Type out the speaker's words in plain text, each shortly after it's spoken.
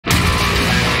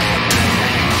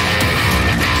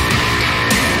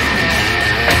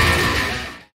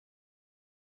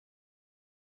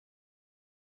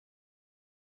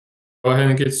Go ahead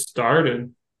and get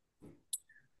started.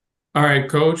 All right,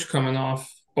 coach, coming off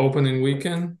opening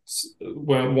weekend,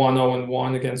 went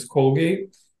 1-0-1 against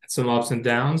Colgate. Had some ups and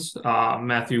downs.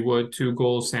 Matthew Wood, 2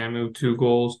 goals, Samu, 2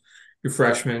 goals. Your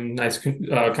freshman, nice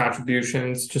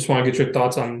contributions. Just want to get your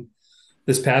thoughts on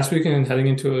this past weekend and heading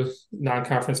into a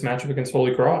non-conference matchup against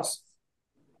Holy Cross.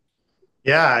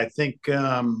 Yeah, I think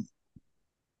as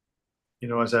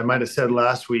I might have said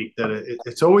last week, that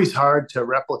it's always hard to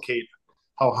replicate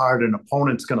how hard an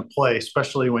opponent's going to play,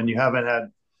 especially when you haven't had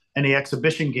any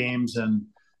exhibition games. And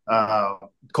uh,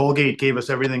 Colgate gave us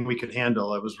everything we could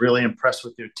handle. I was really impressed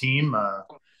with their team.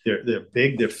 They're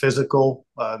big, they're physical,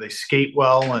 they skate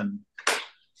well, and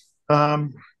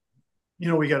um,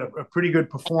 we got a pretty good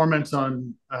performance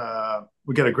on.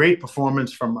 We got a great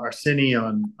performance from Arsini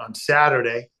on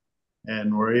Saturday,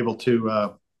 and we're able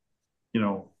to you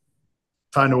know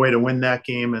find a way to win that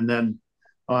game. And then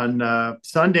on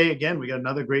Sunday, again, we got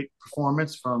another great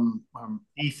performance from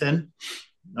Ethan,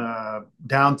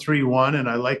 down 3-1. And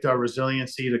I liked our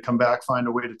resiliency to come back, find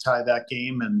a way to tie that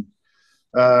game,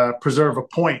 and preserve a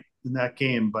point in that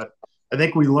game. But I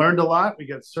think we learned a lot. We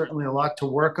got certainly a lot to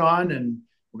work on. And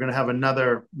we're going to have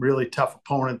another really tough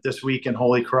opponent this week in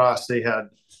Holy Cross. They had,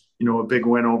 a big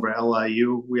win over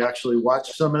LIU. We actually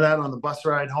watched some of that on the bus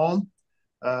ride home.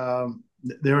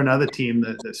 They're another team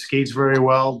that skates very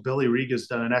well. Billy Riga's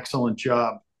done an excellent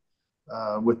job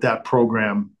with that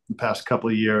program the past couple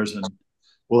of years, and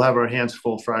we'll have our hands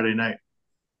full Friday night.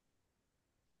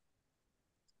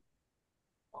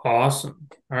 Awesome.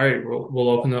 All right, we'll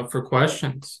open up for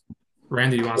questions.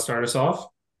 Randy, you want to start us off?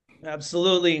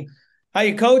 Absolutely. How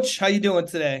you, Coach? How you doing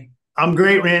today? I'm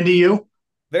great, Randy. You?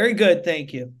 Very good,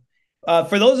 thank you.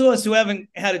 For those of us who haven't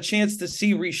had a chance to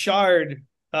see Richard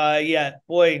yet,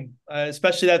 boy,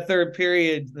 especially that third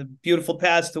period, the beautiful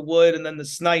pass to Wood and then the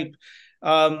snipe.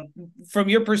 From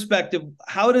your perspective,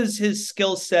 how does his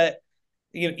skill set?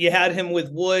 You had him with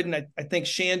Wood, and I think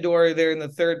Shandor there in the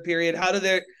third period.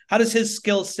 How does his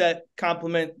skill set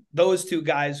complement those two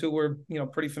guys who we're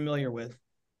pretty familiar with?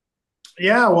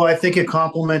 Yeah, well, I think it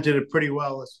complemented it pretty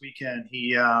well this weekend.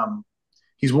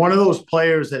 He's one of those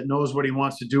players that knows what he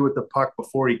wants to do with the puck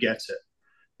before he gets it,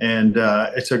 and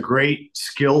it's a great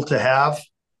skill to have.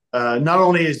 Not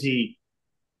only is he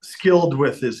skilled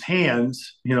with his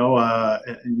hands,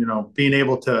 being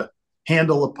able to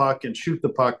handle the puck and shoot the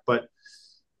puck, but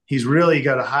he's really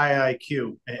got a high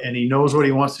IQ, and he knows what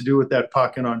he wants to do with that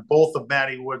puck. And on both of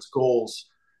Matty Wood's goals,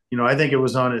 I think it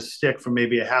was on his stick for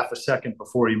maybe a half a second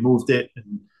before he moved it,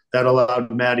 and that allowed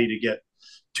Matty to get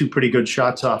two pretty good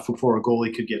shots off before a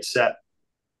goalie could get set.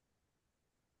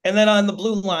 And then on the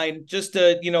blue line, just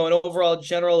an overall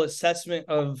general assessment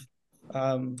of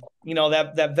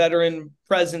that veteran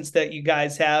presence that you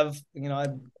guys have,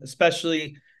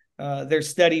 especially their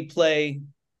steady play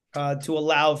to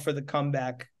allow for the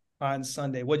comeback on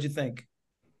Sunday. What'd you think?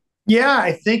 Yeah,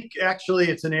 I think actually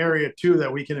it's an area too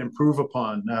that we can improve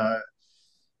upon. I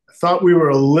thought we were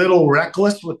a little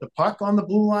reckless with the puck on the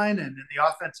blue line, and in the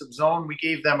offensive zone, we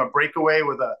gave them a breakaway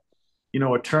with a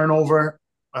turnover,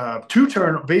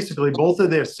 basically both of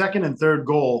their second and third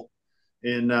goal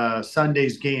in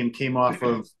Sunday's game came off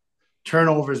of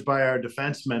turnovers by our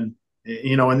defensemen,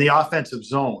 in the offensive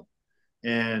zone.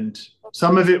 And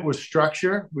some of it was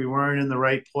structure. We weren't in the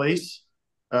right place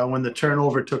when the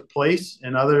turnover took place,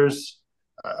 and it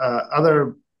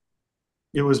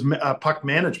was puck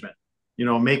management,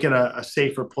 making a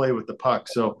safer play with the puck.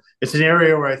 So it's an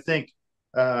area where I think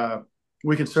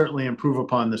we can certainly improve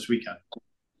upon this weekend.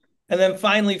 And then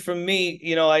finally, from me,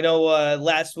 I know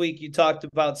last week you talked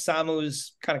about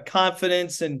Samu's kind of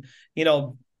confidence and,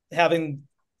 having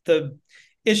the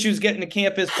issues getting to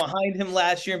campus behind him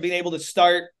last year and being able to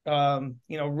start,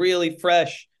 really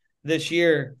fresh this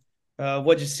year.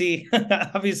 What'd you see?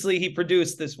 Obviously, he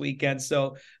produced this weekend.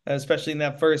 So especially in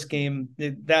that first game,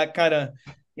 did that kind of,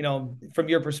 from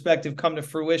your perspective, come to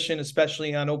fruition,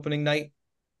 especially on opening night?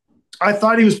 I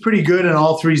thought he was pretty good in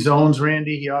all three zones,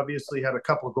 Randy. He obviously had a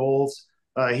couple of goals.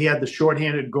 He had the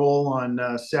shorthanded goal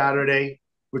on Saturday,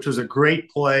 which was a great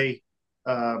play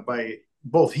by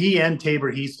both he and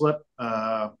Tabor Heaslip.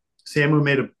 Samu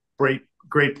made a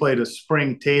great play to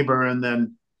spring Tabor, and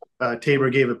then Tabor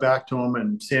gave it back to him,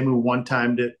 and Samu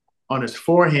one-timed it on his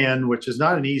forehand, which is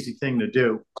not an easy thing to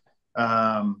do.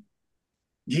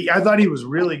 I thought he was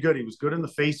really good. He was good in the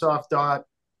face-off dot.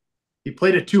 He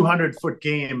played a 200-foot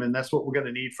game, and that's what we're going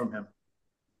to need from him.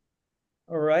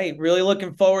 All right. Really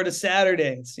looking forward to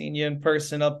Saturday, seeing you in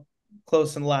person up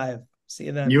close and live. See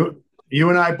you then. You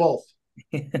and I both.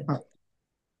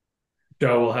 Joe,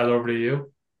 we'll head over to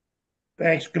you.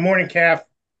 Thanks. Good morning, Cav.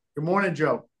 Good morning,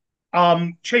 Joe.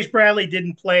 Chase Bradley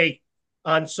didn't play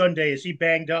on Sunday. Is he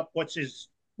banged up? What's his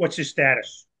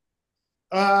status?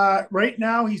 Right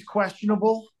now he's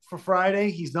questionable for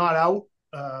Friday. He's not out.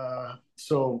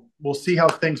 So we'll see how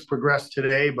things progress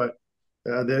today, but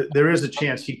there is a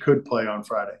chance he could play on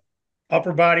Friday.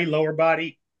 Upper body, lower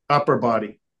body? Upper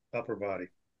body. Upper body.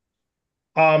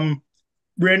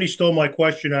 Randy stole my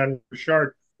question on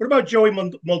Richard. What about Joey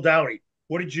Muldowney?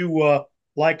 What did you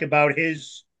like about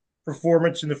his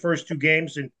performance in the first two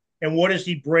games, and what does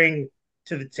he bring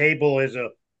to the table as a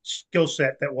skill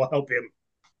set that will help him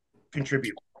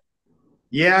contribute?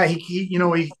 Yeah, he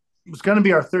was going to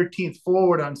be our 13th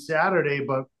forward on Saturday,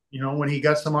 but when he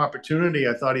got some opportunity,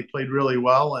 I thought he played really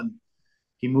well, and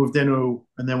he moved into.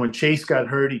 And then when Chase got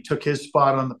hurt, he took his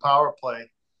spot on the power play.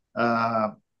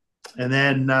 And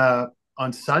then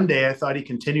on Sunday, I thought he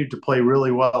continued to play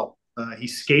really well. He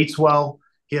skates well.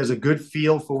 He has a good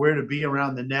feel for where to be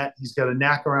around the net. He's got a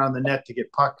knack around the net to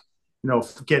get puck,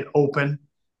 get open,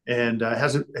 and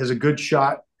has a good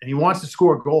shot. And he wants to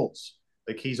score goals.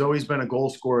 Like, he's always been a goal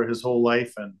scorer his whole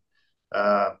life, and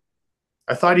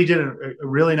I thought he did a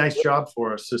really nice job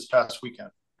for us this past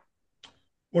weekend.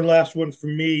 One last one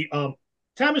from me.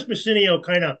 Thomas Messinio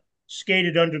kind of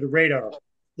skated under the radar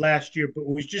last year, but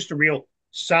was just a real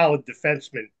solid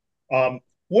defenseman.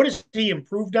 What has he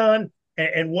improved on,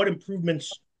 and what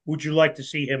improvements would you like to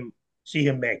see him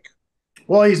make?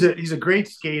 Well, he's a great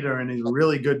skater, and he's a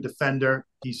really good defender.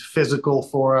 He's physical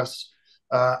for us.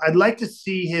 I'd like to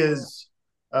see his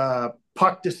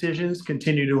puck decisions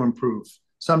continue to improve.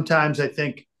 Sometimes I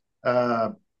think,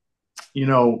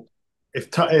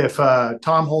 if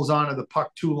Tom holds on to the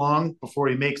puck too long before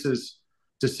he makes his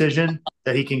decision,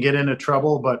 that he can get into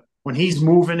trouble. But when he's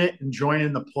moving it and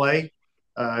joining the play,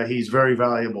 he's very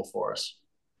valuable for us.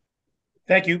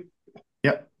 Thank you.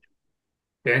 Yep.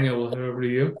 Daniel, we'll head over to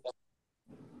you.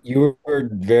 You were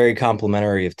very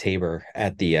complimentary of Tabor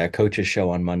at the coaches show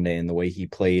on Monday and the way he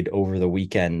played over the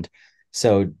weekend.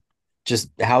 So just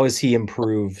how has he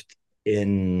improved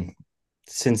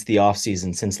since the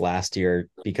offseason, since last year?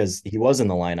 Because he was in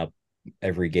the lineup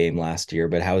every game last year,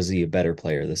 but how is he a better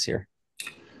player this year?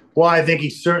 Well, I think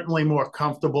he's certainly more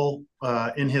comfortable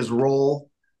in his role.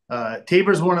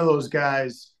 Tabor's one of those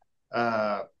guys.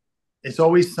 It's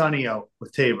always sunny out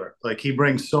with Tabor. Like, he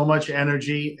brings so much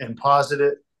energy and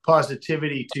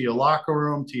positivity to your locker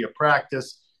room, to your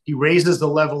practice. He raises the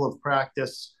level of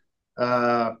practice.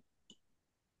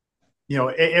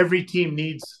 Every team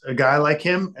needs a guy like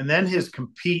him, and then his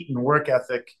compete and work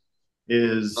ethic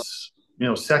is,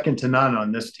 second to none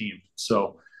on this team.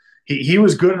 So he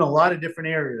was good in a lot of different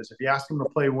areas. If you ask him to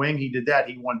play wing, he did that.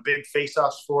 He won big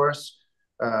faceoffs for us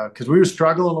because we were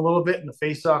struggling a little bit in the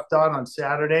faceoff dot on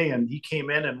Saturday, and he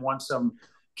came in and won some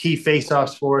key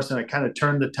faceoffs for us, and it kind of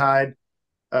turned the tide.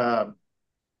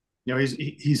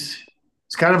 He's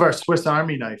kind of our Swiss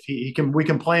Army knife. We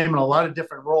can play him in a lot of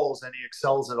different roles, and he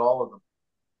excels at all of them.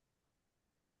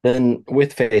 Then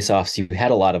with faceoffs, you had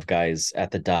a lot of guys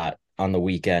at the dot on the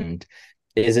weekend.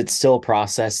 Is it still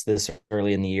process this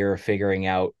early in the year, figuring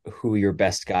out who your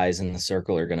best guys in the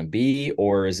circle are going to be,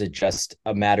 or is it just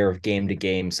a matter of game to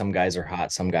game? Some guys are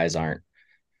hot, some guys aren't.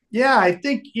 Yeah, I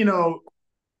think you're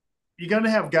going to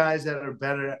have guys that are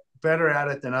better at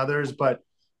it than others, but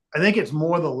I think it's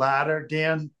more the latter,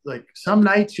 Dan. Like, some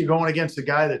nights you're going against a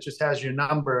guy that just has your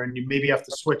number, and you maybe have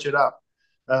to switch it up.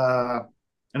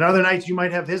 And other nights you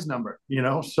might have his number,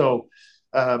 So,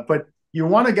 but you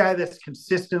want a guy that's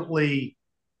consistently,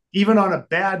 even on a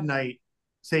bad night,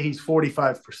 say he's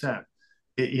 45%.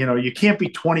 You can't be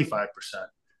 25%.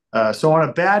 So on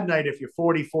a bad night, if you're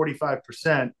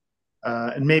 45%,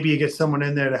 and maybe you get someone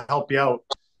in there to help you out,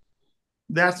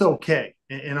 that's okay.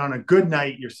 And on a good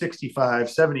night, you're 65,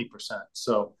 70%.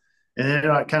 So, and then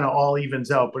it kind of all evens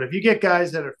out. But if you get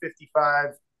guys that are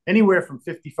 55, anywhere from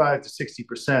 55 to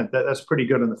 60%, that's pretty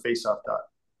good on the faceoff dot.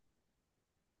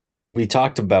 We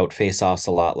talked about faceoffs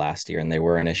a lot last year, and they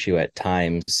were an issue at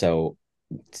times. So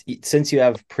since you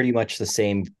have pretty much the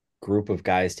same group of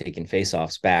guys taking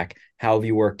faceoffs back, how have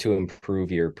you worked to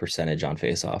improve your percentage on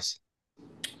faceoffs?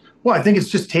 Well, I think it's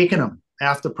just taking them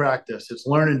after practice. It's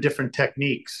learning different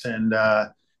techniques, and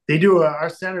our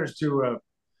centers do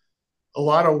a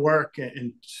lot of work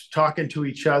and talking to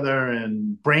each other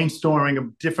and brainstorming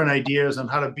of different ideas on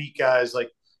how to beat guys. Like,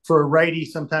 for a righty,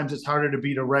 sometimes it's harder to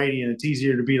beat a righty and it's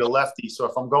easier to beat a lefty. So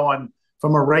if I'm going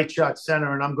from a right shot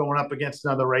center and I'm going up against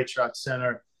another right shot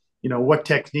center, what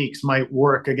techniques might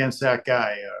work against that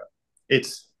guy?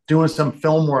 It's doing some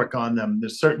film work on them.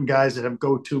 There's certain guys that have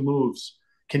go-to moves.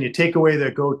 Can you take away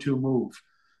their go-to move?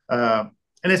 And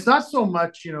it's not so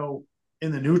much, in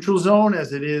the neutral zone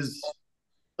as it is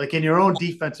like in your own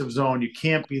defensive zone, you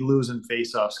can't be losing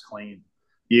faceoffs clean.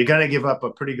 You're going to give up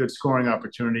a pretty good scoring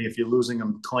opportunity if you're losing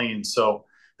them clean. So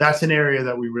that's an area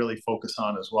that we really focus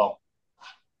on as well.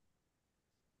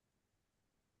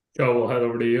 Joe, we'll head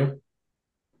over to you.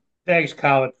 Thanks,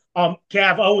 Colin.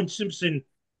 Cav, Owen Simpson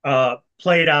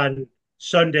played on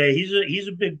Sunday. He's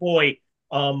a big boy.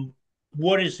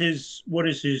 What is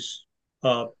his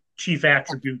chief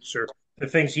attributes or the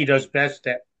things he does best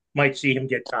that might see him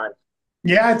get time?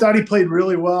 Yeah, I thought he played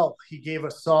really well. He gave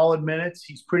us solid minutes.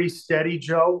 He's pretty steady,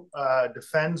 Joe.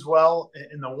 Defends well.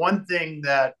 And the one thing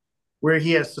that where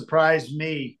he has surprised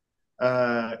me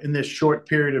in this short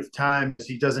period of time is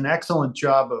he does an excellent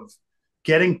job of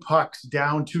getting pucks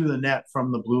down to the net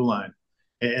from the blue line.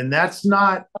 And that's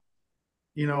not,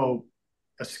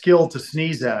 a skill to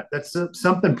sneeze at. That's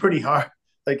something pretty hard.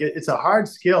 Like it's a hard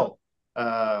skill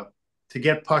to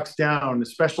get pucks down,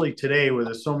 especially today where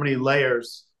there's so many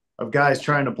layers of guys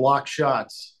trying to block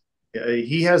shots.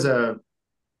 He has a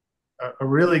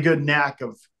really good knack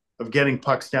of getting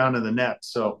pucks down to the net.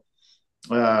 So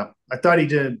I thought he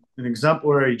did an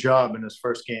exemplary job in his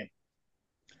first game.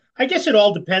 I guess it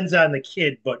all depends on the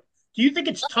kid, but do you think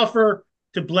it's tougher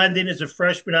to blend in as a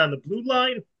freshman on the blue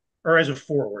line or as a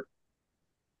forward?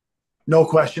 No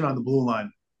question on the blue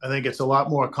line. I think it's a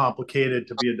lot more complicated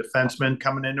to be a defenseman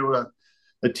coming into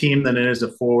a team than it is a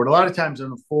forward. A lot of times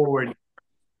in a forward,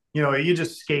 you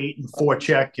just skate and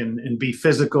forecheck and be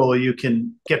physical. You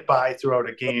can get by throughout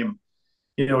a game.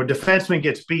 A defenseman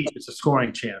gets beat, it's a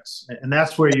scoring chance. And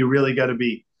that's where you really got to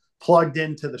be plugged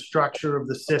into the structure of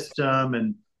the system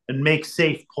and make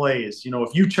safe plays.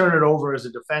 If you turn it over as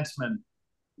a defenseman,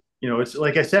 it's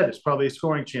like I said, it's probably a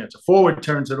scoring chance. A forward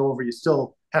turns it over, you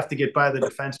still have to get by the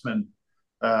defenseman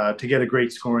to get a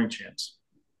great scoring chance.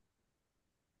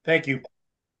 Thank you.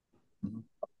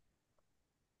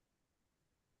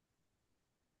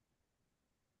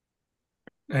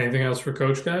 Anything else for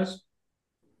Coach, guys?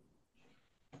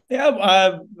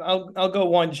 Yeah, I'll go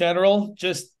one general.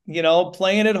 Just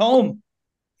playing at home.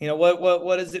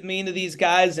 What does it mean to these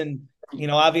guys? And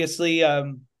obviously,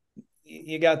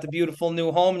 you got the beautiful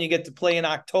new home, and you get to play in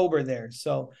October there.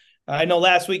 So I know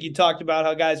last week you talked about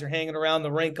how guys are hanging around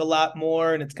the rink a lot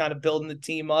more, and it's kind of building the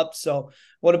team up. So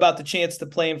what about the chance to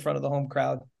play in front of the home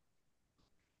crowd?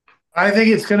 I think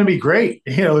it's going to be great.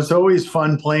 It's always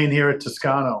fun playing here at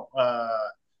Toscano.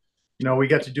 We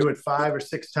got to do it 5 or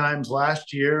 6 times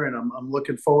last year, and I'm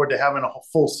looking forward to having a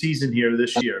full season here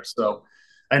this year. So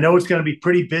I know it's going to be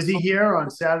pretty busy here on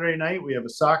Saturday night. We have a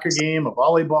soccer game, a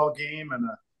volleyball game,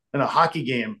 and a hockey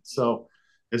game. So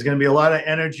there's going to be a lot of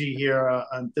energy here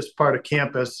on this part of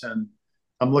campus, and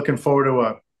I'm looking forward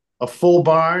to a full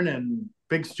barn and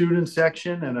big student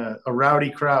section and a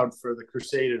rowdy crowd for the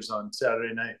Crusaders on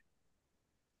Saturday night.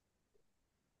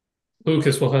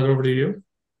 Lucas, we'll head over to you.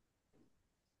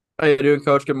 How you doing,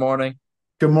 Coach? Good morning.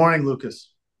 Good morning,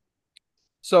 Lucas.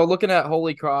 So looking at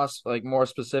Holy Cross, like more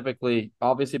specifically,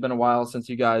 obviously been a while since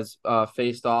you guys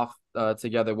faced off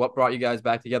together. What brought you guys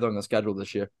back together on the schedule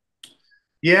this year?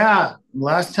 Yeah,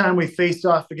 last time we faced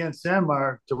off against them,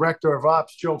 our director of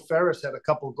ops, Joe Ferris, had a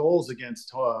couple goals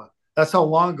against. That's how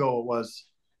long ago it was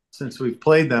since we've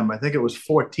played them. I think it was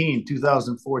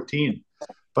 2014.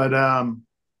 But I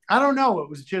don't know. It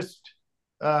was just,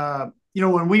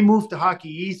 when we moved to Hockey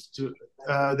East,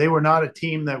 they were not a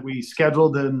team that we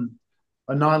scheduled in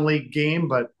a non-league game.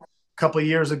 But a couple of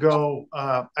years ago,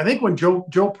 I think when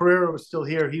Joe Pereira was still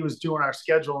here, he was doing our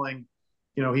scheduling.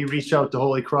 He reached out to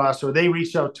Holy Cross, or they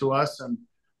reached out to us, and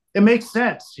it makes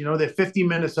sense. They're 50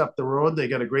 minutes up the road. They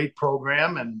got a great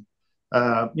program, and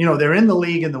they're in the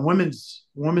league in the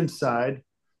women's side.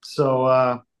 So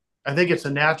I think it's a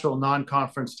natural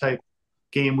non-conference type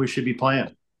game we should be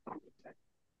playing.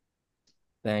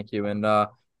 Thank you. And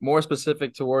more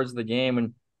specific towards the game,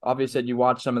 and obviously said you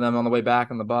watched some of them on the way back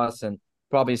on the bus and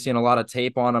probably seen a lot of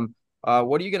tape on them.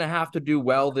 What are you going to have to do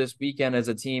well this weekend as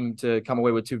a team to come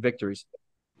away with 2 victories?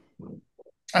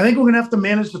 I think we're going to have to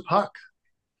manage the puck.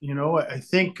 I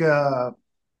think, we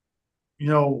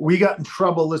got in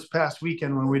trouble this past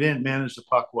weekend when we didn't manage the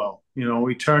puck well.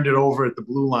 We turned it over at the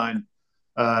blue line.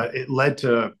 It led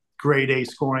to grade A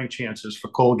scoring chances for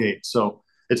Colgate. So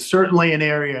it's certainly an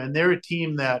area, and they're a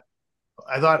team that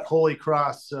I thought Holy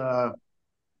Cross,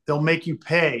 they'll make you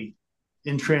pay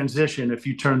in transition if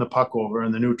you turn the puck over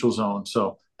in the neutral zone.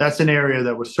 So that's an area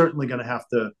that we're certainly going to have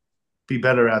to be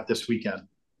better at this weekend.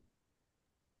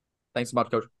 Thanks so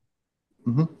much, Coach.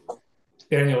 Mm-hmm.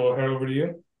 Daniel, we'll head over to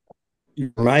you.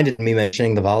 You reminded me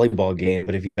mentioning the volleyball game,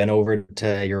 but have you been over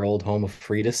to your old home of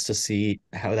Freitas to see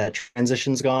how that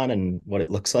transition's gone and what it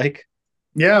looks like?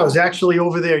 Yeah, I was actually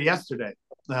over there yesterday.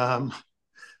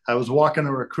 I was walking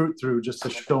a recruit through just to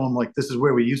show him like this is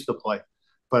where we used to play.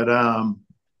 But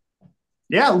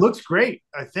yeah, it looks great.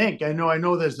 I think I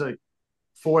know there's like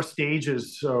 4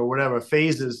 stages or whatever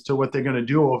phases to what they're going to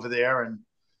do over there, and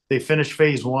they finished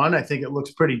phase 1. I think it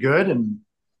looks pretty good, and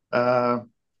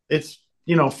it's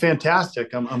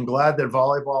fantastic. I'm glad that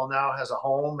volleyball now has a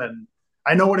home, and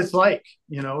I know what it's like,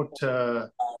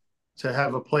 to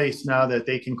have a place now that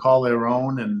they can call their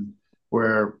own, and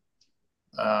where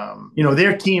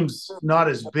their team's not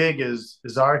as big as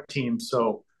our team.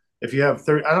 So if you have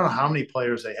I don't know how many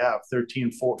players they have,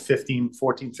 13, 15,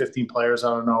 14, 15 players, I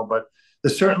don't know, but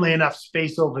there's certainly enough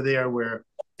space over there where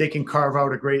they can carve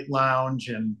out a great lounge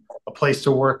and a place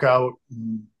to work out,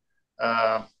 and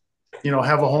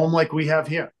have a home like we have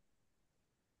here.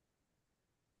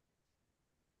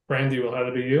 Brandy, will have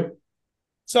to be you.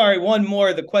 Sorry, one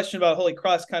more. The question about Holy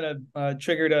Cross kind of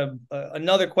triggered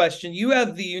another question. You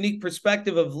have the unique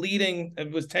perspective of leading,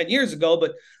 it was 10 years ago,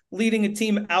 but leading a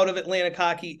team out of Atlantic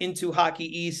hockey into Hockey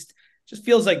East. Just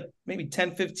feels like maybe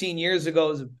 10, 15 years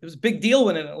ago, it was a big deal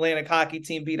when an Atlantic hockey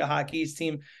team beat a Hockey East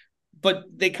team, but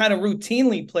they kind of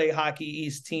routinely play Hockey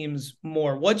East teams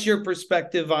more. What's your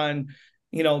perspective on,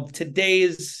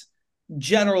 today's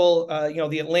general,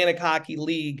 the Atlantic Hockey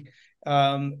League,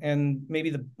 and maybe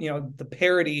the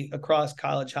parity across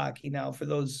college hockey now for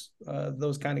those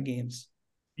kind of games?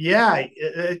 Yeah,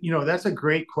 that's a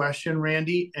great question,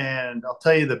 Randy. And I'll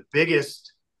tell you the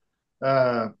biggest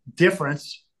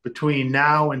difference between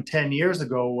now and 10 years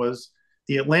ago was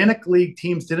the Atlantic League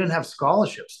teams didn't have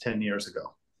scholarships 10 years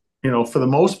ago. For the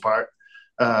most part,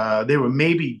 they were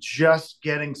maybe just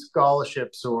getting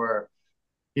scholarships or,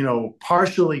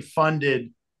 partially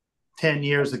funded 10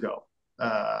 years ago.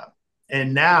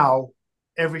 And now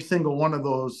every single one of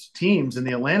those teams in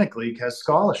the Atlantic League has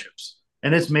scholarships,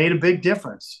 and it's made a big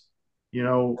difference.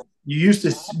 You used to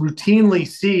routinely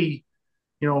see,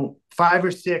 5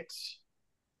 or 6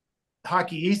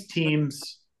 Hockey East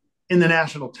teams in the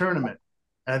national tournament.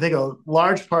 And I think a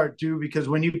large part due because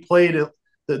when you played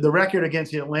the record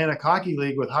against the Atlantic Hockey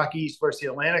League with Hockey East versus the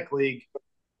Atlantic League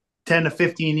 10 to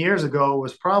 15 years ago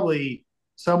was probably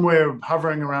somewhere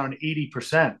hovering around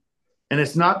 80%. And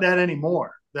it's not that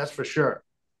anymore. That's for sure.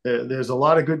 There's a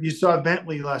lot of good. You saw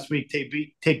Bentley last week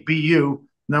take BU,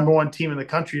 number 1 team in the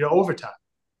country, to overtime.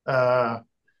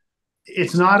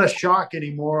 It's not a shock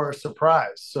anymore or a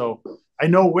surprise. So I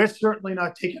know we're certainly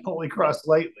not taking Holy Cross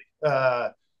lightly.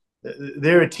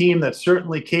 They're a team that's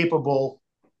certainly capable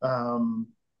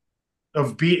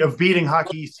of beating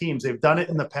Hockey East teams. They've done it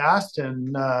in the past,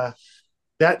 and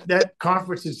that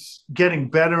conference is getting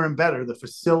better and better. The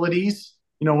facilities.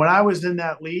 When I was in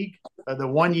that league, the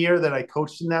 1 year that I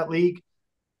coached in that league,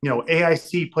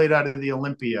 AIC played out of the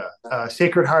Olympia.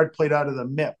 Sacred Heart played out of the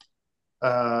MIP.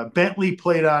 Bentley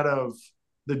played out of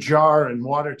the Jar in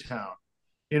Watertown.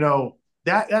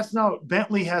 That's now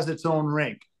Bentley has its own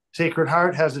rink. Sacred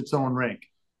Heart has its own rink.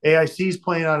 AIC is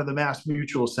playing out of the Mass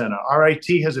Mutual Center.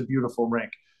 RIT has a beautiful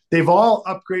rink. They've all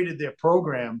upgraded their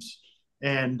programs,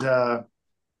 and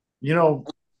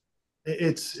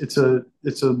it's a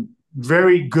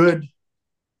very good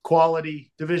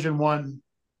quality Division I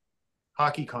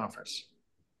hockey conference.